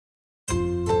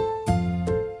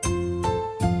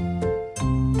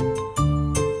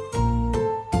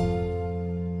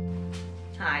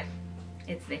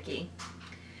Nikki.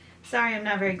 Sorry I'm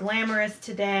not very glamorous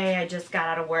today. I just got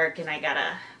out of work and I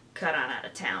gotta cut on out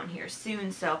of town here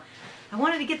soon, so I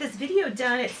wanted to get this video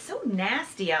done. It's so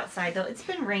nasty outside though. It's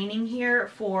been raining here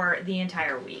for the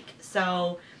entire week.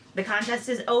 So the contest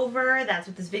is over. That's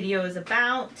what this video is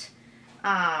about.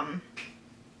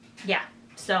 Yeah,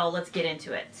 so let's get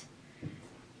into it.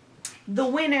 The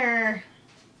winner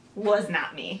was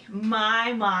not me.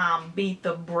 My mom beat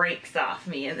the brakes off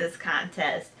me in this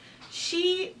contest.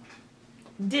 She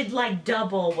did like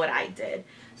double what I did.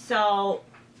 So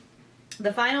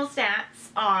the final stats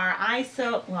are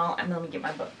well, let me get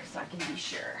my book so I can be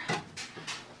sure.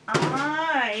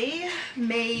 I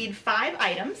made 5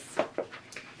 items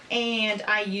and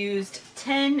I used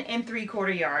 10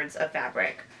 3/4 yards of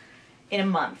fabric in a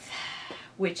month,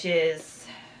 which is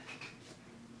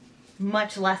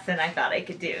much less than I thought I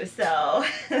could do, so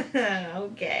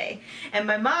okay. And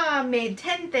my mom made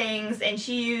 10 things and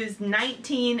she used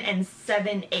 19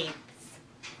 7/8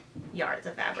 yards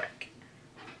of fabric.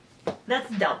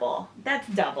 That's double. That's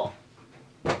double.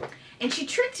 And she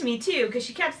tricked me too, because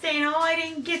she kept saying, oh, I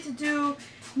didn't get to do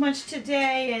much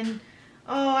today, and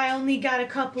oh, I only got a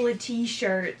couple of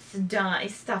t-shirts done,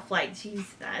 stuff like,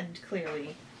 she's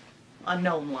clearly a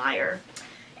known liar.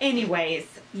 Anyways,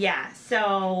 yeah,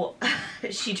 so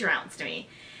she trounced me.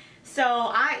 So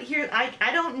I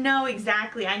don't know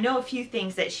exactly. I know a few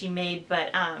things that she made,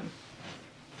 but oh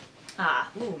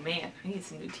man, I need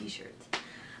some new t-shirts.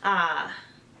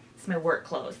 It's my work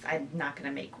clothes. I'm not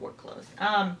gonna make work clothes.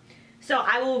 So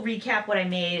I will recap what I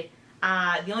made.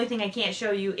 The only thing I can't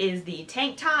show you is the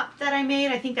tank top that I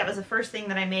made. I think that was the first thing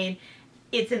that I made.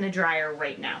 It's in the dryer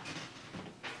right now.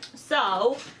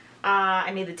 So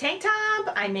I made the tank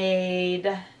top, I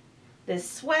made this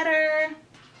sweater,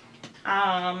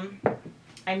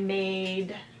 I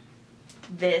made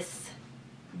this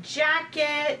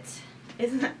jacket.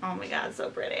 Isn't it? Oh my god, so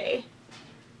pretty.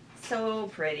 So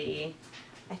pretty.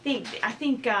 I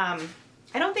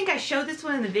don't think I showed this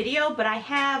one in the video, but I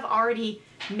have already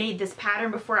made this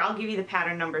pattern before. I'll give you the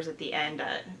pattern numbers at the end.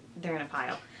 They're in a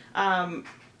pile.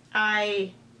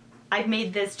 I've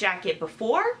made this jacket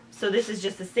before, so this is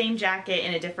just the same jacket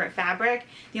in a different fabric.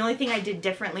 The only thing I did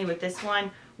differently with this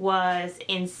one was,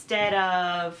 instead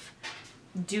of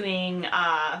doing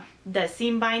the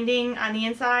seam binding on the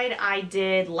inside, I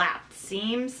did lapped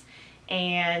seams,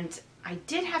 and I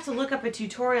did have to look up a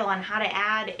tutorial on how to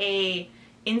add a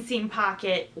inseam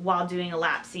pocket while doing a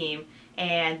lap seam,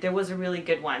 and there was a really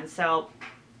good one. So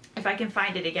if I can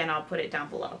find it again, I'll put it down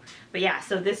below. But yeah,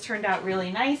 so this turned out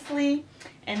really nicely.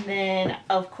 And then,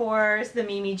 of course, the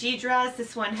Mimi G dress.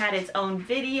 This one had its own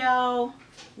video.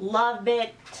 Love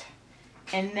it.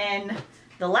 And then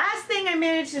the last thing I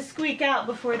managed to squeak out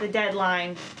before the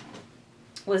deadline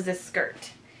was this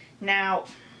skirt. Now,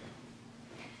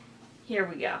 here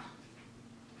we go.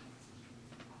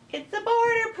 It's a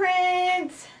border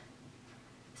print.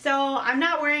 So I'm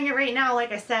not wearing it right now.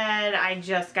 Like I said, I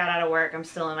just got out of work. I'm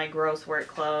still in my gross work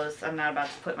clothes. I'm not about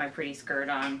to put my pretty skirt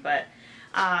on, but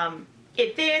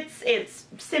it fits. It's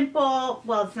simple.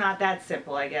 Well, it's not that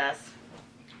simple, I guess.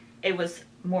 It was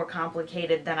more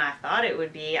complicated than I thought it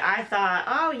would be. I thought,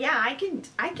 oh yeah, I can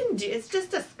do, it's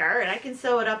just a skirt. I can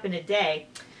sew it up in a day.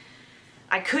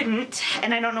 I couldn't,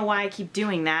 and I don't know why I keep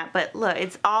doing that, but look,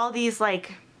 it's all these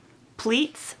like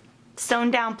pleats,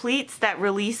 sewn down pleats that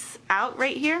release out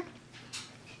right here.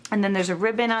 And then there's a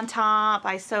ribbon on top.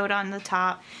 I sewed on the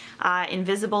top.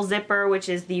 Invisible zipper, which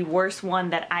is the worst one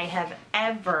that I have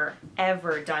ever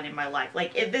done in my life.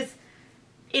 Like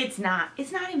it's not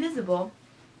invisible.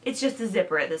 It's just a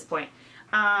zipper at this point.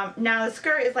 Now the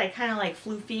skirt is like kind of like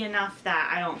floofy enough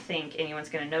that I don't think anyone's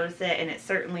gonna notice it, and it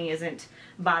certainly isn't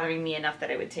bothering me enough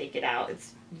that I would take it out.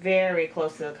 It's very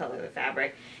close to the color of the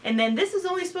fabric. And then this is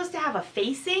only supposed to have a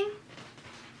facing,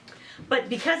 but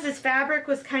because this fabric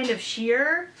was kind of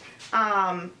sheer,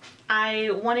 I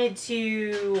wanted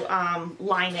to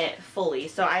line it fully.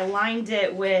 So I lined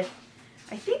it with,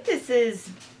 I think this is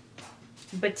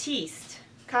batiste,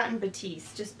 cotton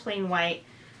batiste, just plain white.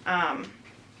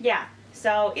 Yeah,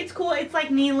 so it's cool. It's like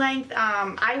knee length.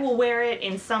 I will wear it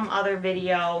in some other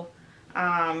video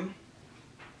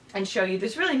and show you.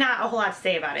 There's really not a whole lot to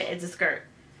say about it. It's a skirt.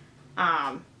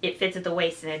 It fits at the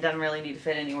waist and it doesn't really need to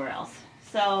fit anywhere else.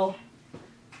 So,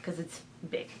 because it's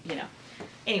big, you know.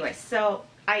 Anyway, so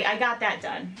I got that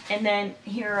done. And then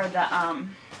here are the,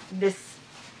 this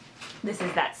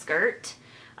is that skirt.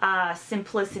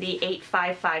 Simplicity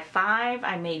 8555.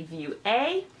 I made view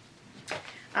A.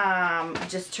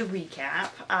 Just to recap,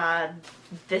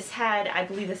 this had, I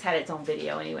believe this had its own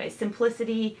video anyway.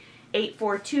 Simplicity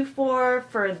 8424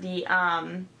 for the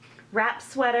wrap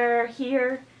sweater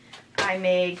here. I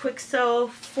made Kwik Sew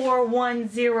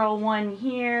 4101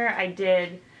 here. I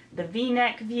did the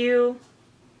V-neck view.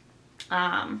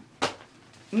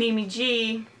 Mimi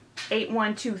G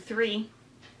 8123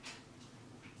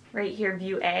 right here,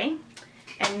 view A.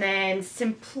 And then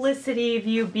Simplicity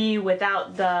view B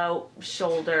without the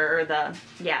shoulder, or the,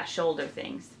 yeah, shoulder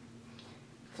things.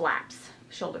 Flaps,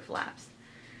 shoulder flaps.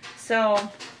 So,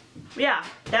 yeah,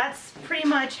 that's pretty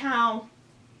much how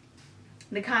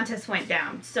the contest went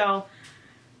down. So,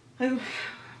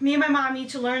 me and my mom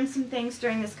each learned some things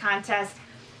during this contest.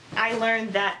 I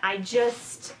learned that I'm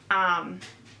just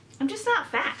not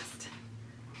fast.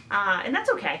 And that's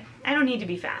okay. I don't need to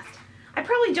be fast. I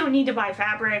probably don't need to buy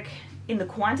fabric in the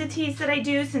quantities that I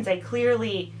do, since I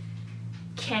clearly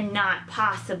cannot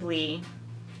possibly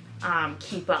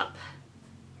keep up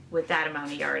with that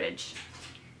amount of yardage.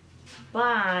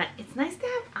 But it's nice to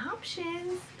have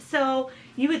options. So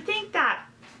you would think that,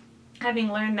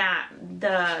 having learned that,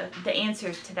 the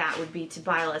answer to that would be to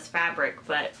buy less fabric,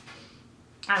 but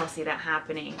I don't see that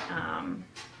happening.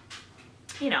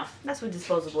 You know, that's what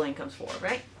disposable income's for,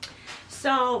 right?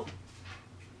 So,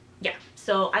 yeah.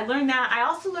 So I learned that. I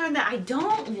also learned that I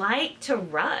don't like to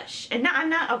rush. And I'm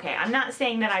not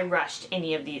saying that I rushed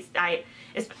any of these.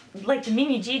 It's like the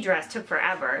Mimi G dress took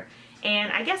forever.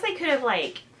 And I guess I could have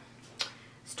like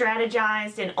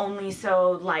strategized and only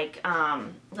sewed like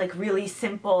really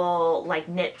simple like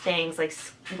knit things, like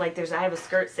I have a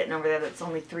skirt sitting over there that's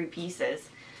only 3 pieces,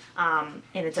 and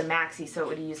it's a maxi, so it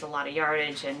would use a lot of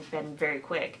yardage and been very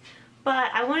quick.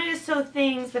 But I wanted to sew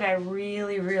things that I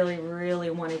really, really, really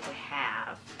wanted to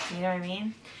have. You know what I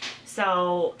mean?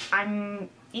 So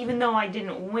even though I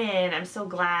didn't win, I'm so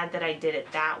glad that I did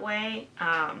it that way.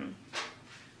 I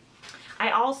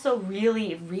also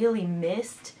really, really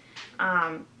missed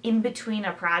in between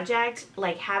a project,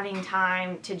 like having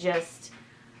time to just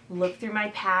look through my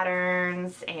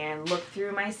patterns and look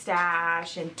through my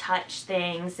stash and touch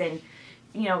things and,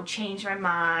 you know, change my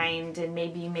mind and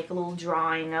maybe make a little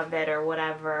drawing of it or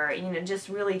whatever. You know, just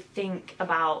really think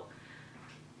about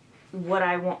what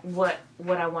I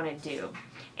want to do.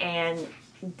 And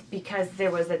because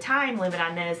there was a time limit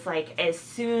on this, like as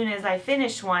soon as I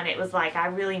finished one, it was like I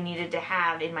really needed to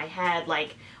have in my head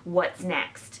like what's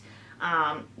next.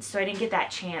 So I didn't get that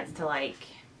chance to like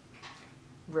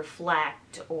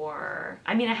reflect, or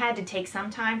I mean I had to take some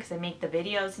time because I make the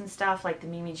videos and stuff, like the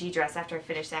Mimi G dress. After I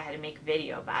finished that, I had to make a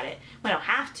video about it. Well, I don't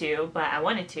have to, but I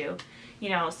wanted to, you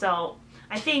know. So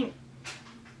I think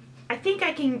I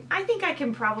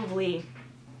can probably,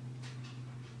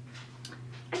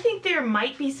 I think there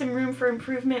might be some room for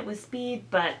improvement with speed,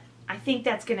 but I think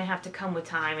that's going to have to come with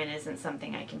time and isn't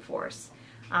something I can force.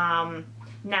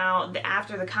 Now,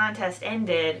 after the contest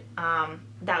ended,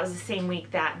 that was the same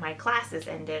week that my classes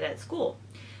ended at school.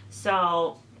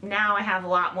 So now I have a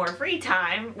lot more free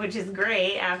time, which is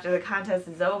great after the contest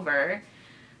is over.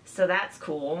 So that's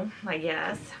cool, I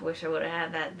guess. Wish I would have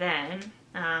had that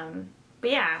then. But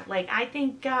yeah, like I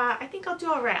think I'll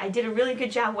do all right. I did a really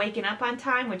good job waking up on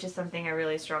time, which is something I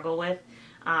really struggle with.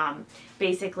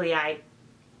 Basically, I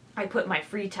put my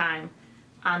free time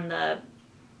on the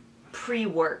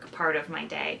pre-work part of my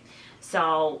day.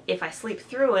 So if I sleep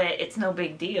through it, it's no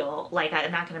big deal. Like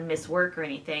I'm not going to miss work or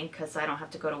anything because I don't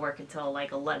have to go to work until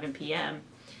like 11 p.m.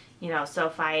 You know, so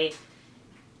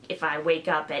if I wake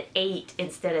up at 8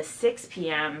 instead of 6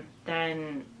 p.m.,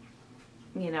 then,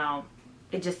 you know,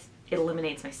 it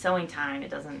eliminates my sewing time. It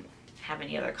doesn't have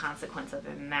any other consequence other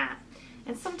than that.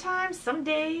 And sometimes, some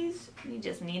days, you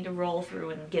just need to roll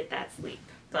through and get that sleep.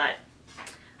 But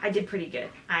I did pretty good.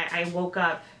 I woke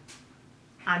up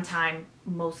on time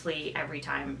mostly every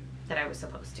time that I was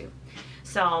supposed to.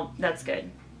 So that's good,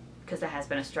 because that has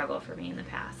been a struggle for me in the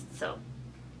past. So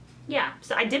yeah,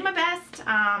 so I did my best.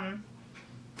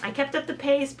 I kept up the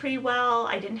pace pretty well.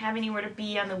 I didn't have anywhere to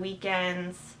be on the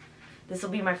weekends. This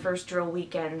will be my first drill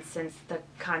weekend since the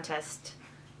contest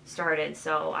started,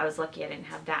 so I was lucky I didn't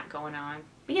have that going on.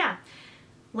 But yeah,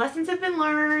 lessons have been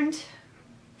learned,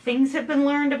 things have been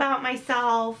learned about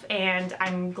myself, and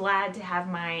I'm glad to have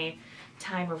my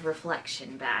time of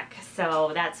reflection back.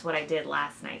 So that's what I did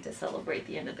last night to celebrate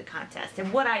the end of the contest.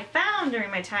 And what I found during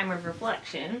my time of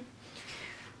reflection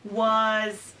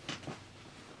was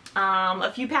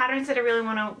a few patterns that I really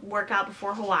want to work out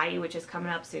before Hawaii, which is coming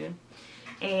up soon.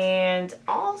 And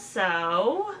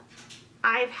also,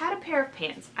 I've had a pair of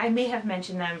pants. I may have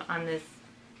mentioned them on this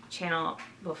channel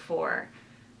before,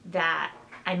 that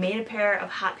I made a pair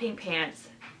of hot pink pants.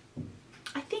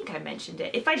 I think I mentioned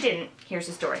it. If I didn't, here's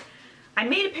the story. I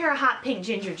made a pair of hot pink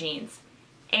ginger jeans,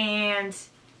 and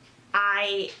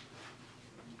I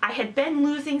I had been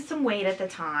losing some weight at the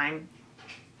time,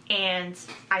 and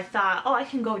I thought, oh, I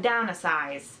can go down a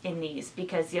size in these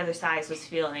because the other size was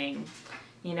feeling,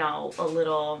 you know, a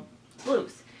little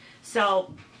loose.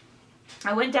 So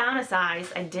I went down a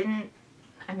size. I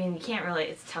mean, you can't really,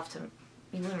 it's tough to,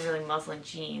 you wouldn't really muzzle in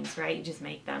jeans, right? You just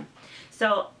make them.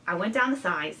 So I went down the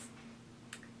size,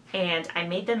 and I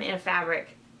made them in a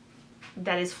fabric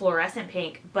that is fluorescent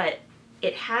pink, but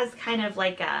it has kind of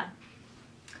like a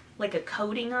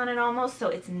coating on it almost, so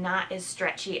it's not as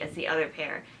stretchy as the other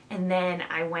pair. And then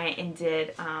I went and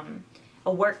did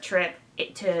a work trip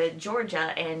to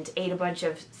Georgia and ate a bunch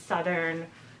of southern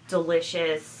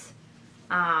delicious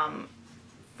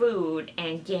food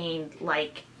and gained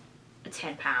like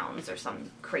 10 pounds or some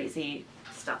crazy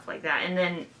stuff like that. And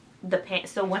then the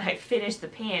pants, so when I finished the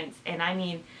pants, and I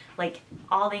mean like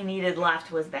all they needed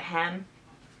left was the hem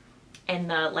and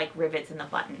the like rivets in the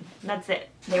button. That's it.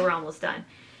 They were almost done.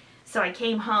 So I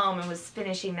came home and was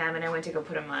finishing them, and I went to go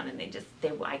put them on, and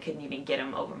I couldn't even get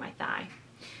them over my thigh.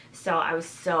 So I was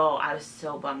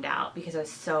so bummed out because I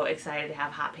was so excited to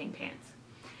have hot pink pants.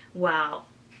 Well,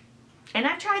 and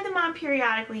I've tried them on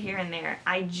periodically here and there.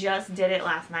 I just did it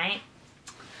last night.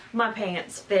 My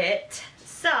pants fit.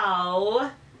 So,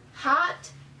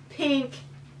 hot pink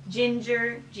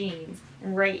ginger jeans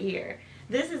right here.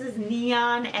 This is as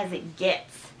neon as it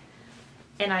gets.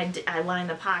 And I line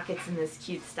the pockets in this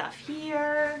cute stuff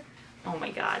here. Oh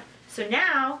my god. So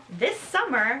now, this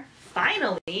summer,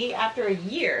 finally, after a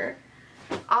year,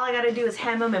 all I gotta do is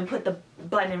hem them and put the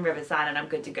button and rivets on, and I'm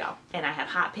good to go. And I have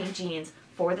hot pink jeans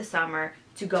for the summer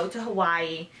to go to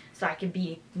Hawaii so I can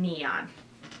be neon.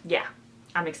 Yeah,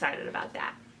 I'm excited about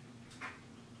that.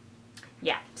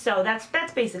 Yeah, so that's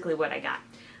basically what I got.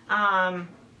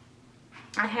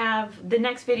 I have, the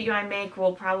next video I make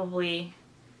will probably,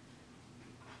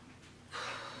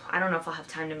 I don't know if I'll have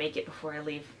time to make it before I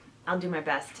leave. I'll do my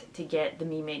best to get the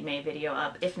Me Made May video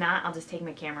up. If not, I'll just take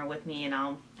my camera with me and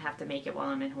I'll have to make it while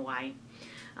I'm in Hawaii.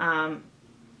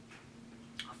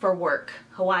 For work.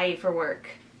 Hawaii for work.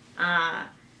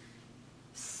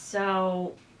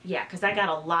 So, yeah, because I got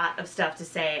a lot of stuff to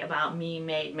say about Me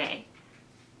Made May.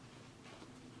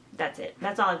 That's it.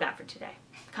 That's all I've got for today.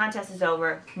 Contest is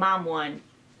over. Mom won.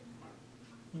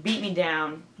 Beat me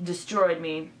down. Destroyed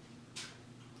me.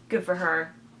 Good for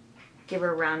her. Give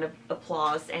her a round of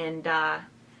applause. And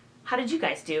how did you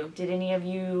guys do? Did any of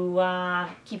you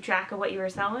keep track of what you were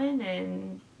sewing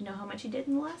and know how much you did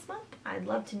in the last month? I'd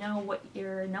love to know what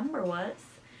your number was.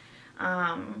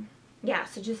 Yeah,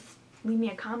 so just leave me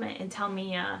a comment and tell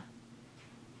me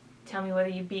whether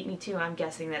you beat me too. I'm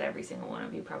guessing that every single one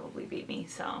of you probably beat me,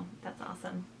 so that's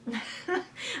awesome.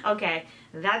 Okay,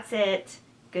 that's it.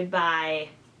 Goodbye.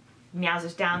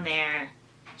 Meowsers down there.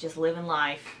 Just living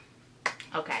life.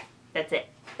 Okay, that's it.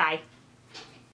 Bye.